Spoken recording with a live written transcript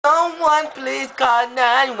Someone please call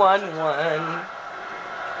 911.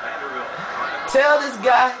 Tell this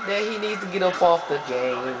guy that he needs to get up off the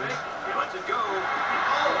game.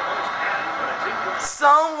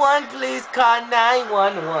 Someone please call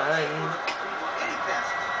 911.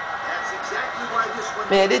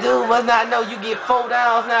 Man, this dude must not know you get 4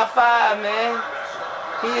 downs, not 5, man.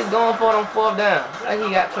 He is going for them 4th down. Like he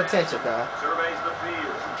got potential, guy.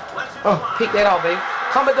 Oh, pick that off, baby.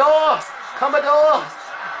 Commodores! Commodores!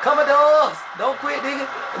 Commodores! Don't quit, nigga.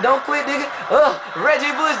 Don't quit, nigga. Reggie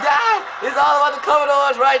Bush died. It's all about the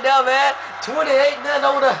Commodores right now, man. 28-0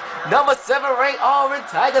 over number 7 ranked Auburn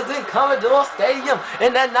Tigers in Commodore Stadium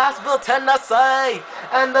in that Knoxville, Tennessee.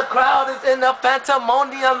 And the crowd is in the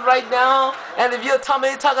pandemonium right now. And if you're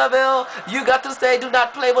Tommy Tuckerville, you got to say, do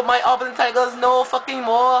not play with my Auburn Tigers no fucking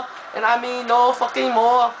more. And I mean no fucking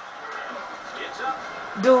more.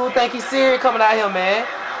 Dude, think he's serious coming out here, man.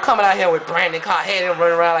 Coming out here with Brandon Carr, had him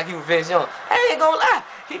running around like he was Vince Young. I ain't gonna lie,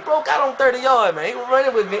 he broke out on 30 yards, man. He was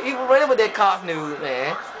running with that Cox news,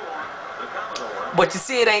 man. But you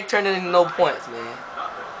see, it ain't turning into no points, man.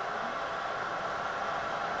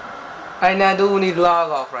 Right now, dude need to log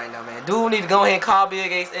off right now, man. Dude need to go ahead and call Bill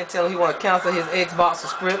Gates and tell him he want to cancel his Xbox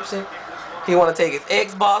subscription. He want to take his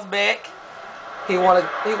Xbox back. He wanna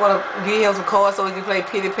give him some cards so he can play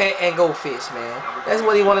Pity Pat and go fish, man. That's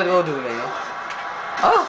what he wanted to go do, man. Oh.